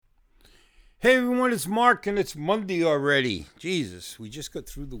Hey everyone, it's Mark and it's Monday already. Jesus, we just got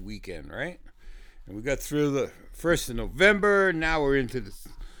through the weekend, right? And we got through the 1st of November. Now we're into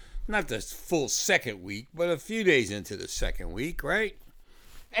not the full second week, but a few days into the second week, right?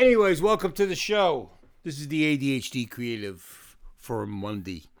 Anyways, welcome to the show. This is the ADHD Creative for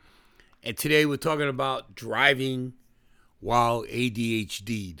Monday. And today we're talking about driving while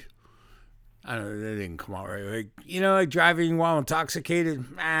ADHD'ed. I don't know, that didn't come out right. Like driving while intoxicated.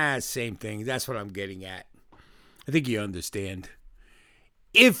 Same thing. That's what I'm getting at. I think you understand.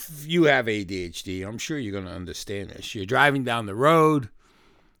 If you have ADHD, I'm sure you're going to understand this. You're driving down the road,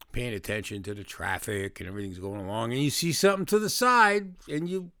 paying attention to the traffic and everything's going along, and you see something to the side, and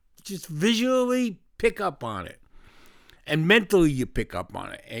you just visually pick up on it. And mentally you pick up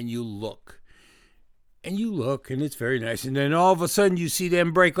on it, and you look. And you look, and it's very nice. And then all of a sudden, you see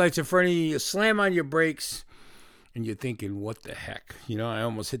them brake lights in front of you. You slam on your brakes, and you're thinking, what the heck? I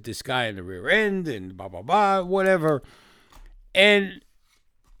almost hit this guy in the rear end, and blah, blah, blah, whatever. And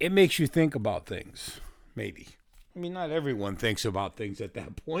it makes you think about things, maybe. I mean, not everyone thinks about things at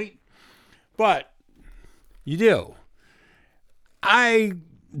that point, but you do. I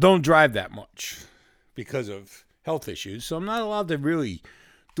don't drive that much because of health issues, so I'm not allowed to really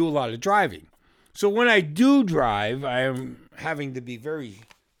do a lot of driving. So when I do drive, I am having to be very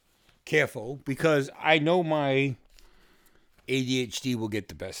careful because I know my ADHD will get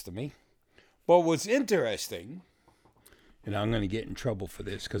the best of me. But what's interesting, and I'm going to get in trouble for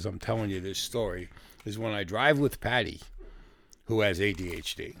this because I'm telling you this story, is when I drive with Patty, who has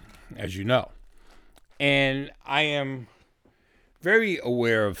ADHD, as you know. And I am very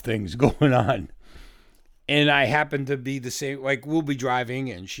aware of things going on. And I happen to be the same, like we'll be driving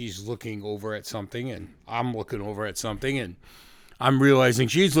and she's looking over at something and I'm looking over at something and I'm realizing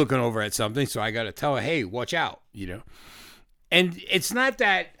she's looking over at something. So I got to tell her, hey, watch out, And it's not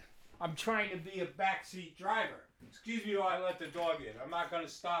that I'm trying to be a backseat driver. Excuse me while I let the dog in. I'm not going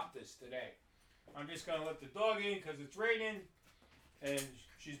to stop this today. I'm just going to let the dog in because it's raining and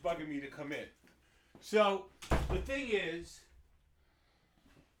she's bugging me to come in. So the thing is,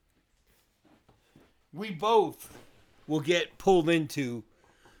 we both will get pulled into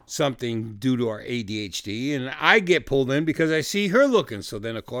something due to our ADHD, and I get pulled in because I see her looking. So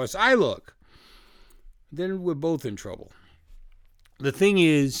then, of course, I look. Then we're both in trouble. The thing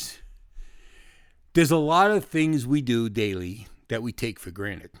is, there's a lot of things we do daily that we take for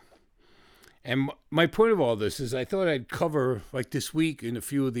granted. And my point of all this is I thought I'd cover, like this week in a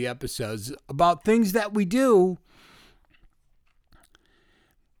few of the episodes, about things that we do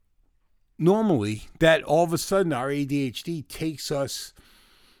normally that all of a sudden our ADHD takes us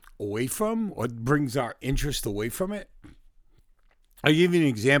away from or brings our interest away from it. I'll give you an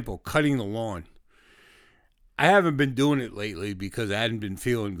example, cutting the lawn. I haven't been doing it lately because I hadn't been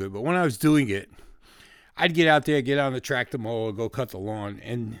feeling good, but when I was doing it, I'd get out there, get on the tractor mower, go cut the lawn,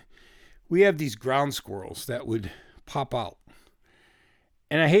 and we have these ground squirrels that would pop out.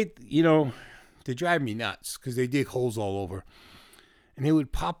 And I hate, they drive me nuts because they dig holes all over. And they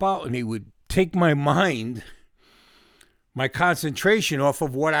would pop out and they would take my mind, my concentration off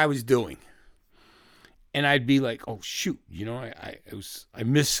of what I was doing. And I'd be like, oh, shoot, I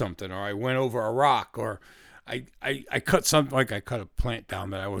missed something, or I went over a rock, or I cut something, like I cut a plant down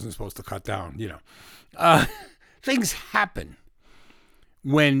that I wasn't supposed to cut down, Things happen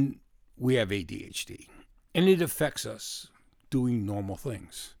when we have ADHD. And it affects us doing normal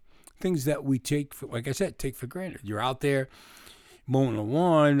things. Things that we take for granted. You're out there mowing the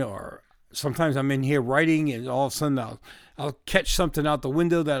lawn, or sometimes I'm in here writing and all of a sudden I'll catch something out the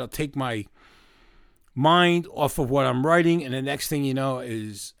window that'll take my mind off of what I'm writing, and the next thing you know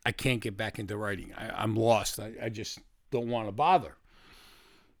is I can't get back into writing. I'm lost. I just don't want to bother.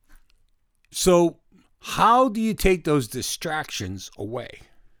 So how do you take those distractions away?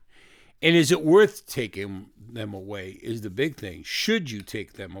 And is it worth taking them away is the big thing. Should you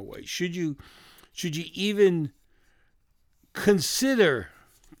take them away? Should you even consider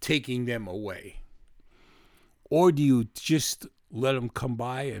taking them away? Or do you just let them come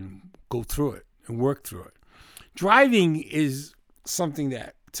by and go through it and work through it? Driving is something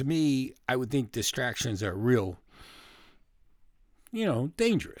that, to me, I would think distractions are real,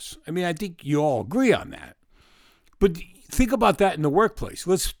 dangerous. I mean, I think you all agree on that. But think about that in the workplace.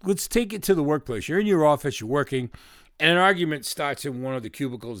 Let's take it to the workplace. You're in your office, you're working, and an argument starts in one of the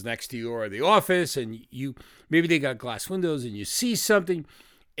cubicles next to you or the office, and maybe they got glass windows, and you see something,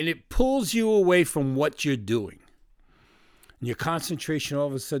 and it pulls you away from what you're doing. And your concentration all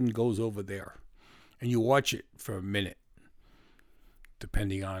of a sudden goes over there, and you watch it for a minute.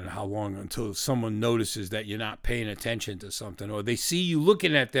 depending on how long until someone notices that you're not paying attention to something, or they see you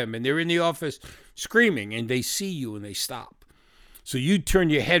looking at them and they're in the office screaming and they see you and they stop. So you turn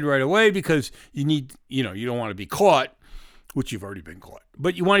your head right away because you need, you don't want to be caught, which you've already been caught.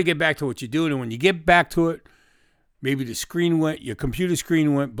 But you want to get back to what you're doing. And when you get back to it, maybe your computer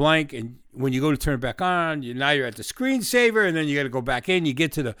screen went blank. And when you go to turn it back on, now you're at the screensaver and then you got to go back in. You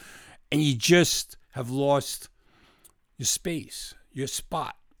get to and you just have lost your space, your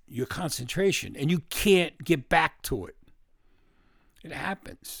spot, your concentration, and you can't get back to it. It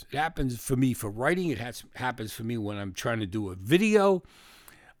happens. It happens for me for writing. It happens for me when I'm trying to do a video.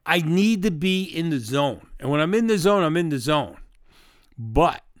 I need to be in the zone. And when I'm in the zone, I'm in the zone.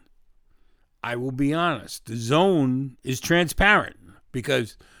 But I will be honest, the zone is transparent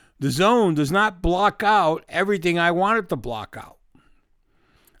because the zone does not block out everything I want it to block out.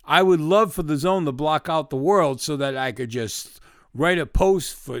 I would love for the zone to block out the world so that I could just write a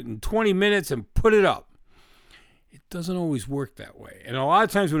post in 20 minutes and put it up. It doesn't always work that way. And a lot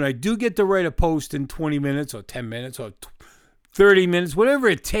of times when I do get to write a post in 20 minutes or 10 minutes or 30 minutes, whatever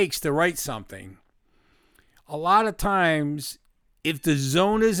it takes to write something, a lot of times if the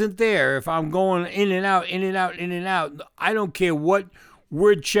zone isn't there, if I'm going in and out, in and out, in and out, I don't care what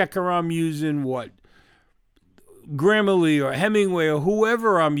word checker I'm using, what Grammarly or Hemingway or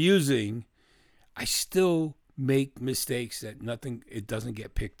whoever I'm using, I still make mistakes that it doesn't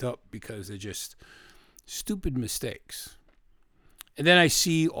get picked up because they're just stupid mistakes. And then I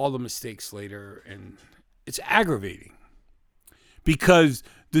see all the mistakes later and it's aggravating because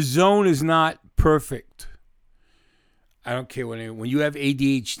the zone is not perfect. I don't care when you have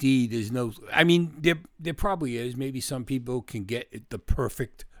ADHD, there probably is. Maybe some people can get the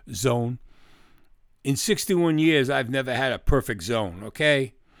perfect zone. In 61 years, I've never had a perfect zone,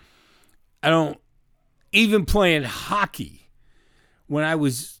 okay? Even playing hockey, when I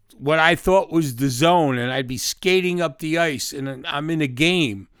was what I thought was the zone and I'd be skating up the ice and I'm in a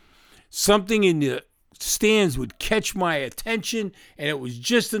game, something in the stands would catch my attention and it was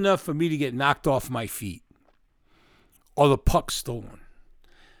just enough for me to get knocked off my feet or the puck stolen.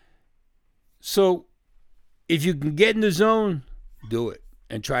 So if you can get in the zone, do it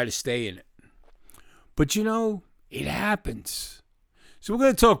and try to stay in it. But it happens. So we're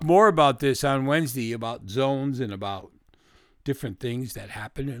going to talk more about this on Wednesday, about zones and about different things that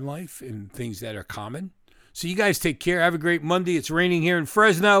happen in life and things that are common. So you guys take care. Have a great Monday. It's raining here in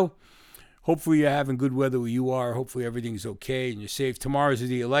Fresno. Hopefully you're having good weather where you are. Hopefully everything's okay and you're safe. Tomorrow's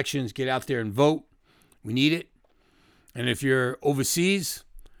the elections. Get out there and vote. We need it. And if you're overseas,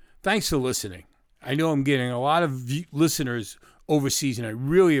 thanks for listening. I know I'm getting a lot of listeners overseas, and I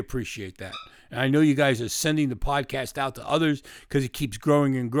really appreciate that. And I know you guys are sending the podcast out to others because it keeps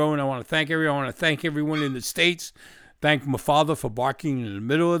growing and growing. I want to thank everyone. I want to thank everyone in the States. Thank my father for barking in the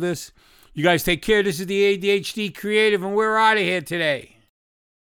middle of this. You guys take care. This is the ADHD Creative, and we're out of here today.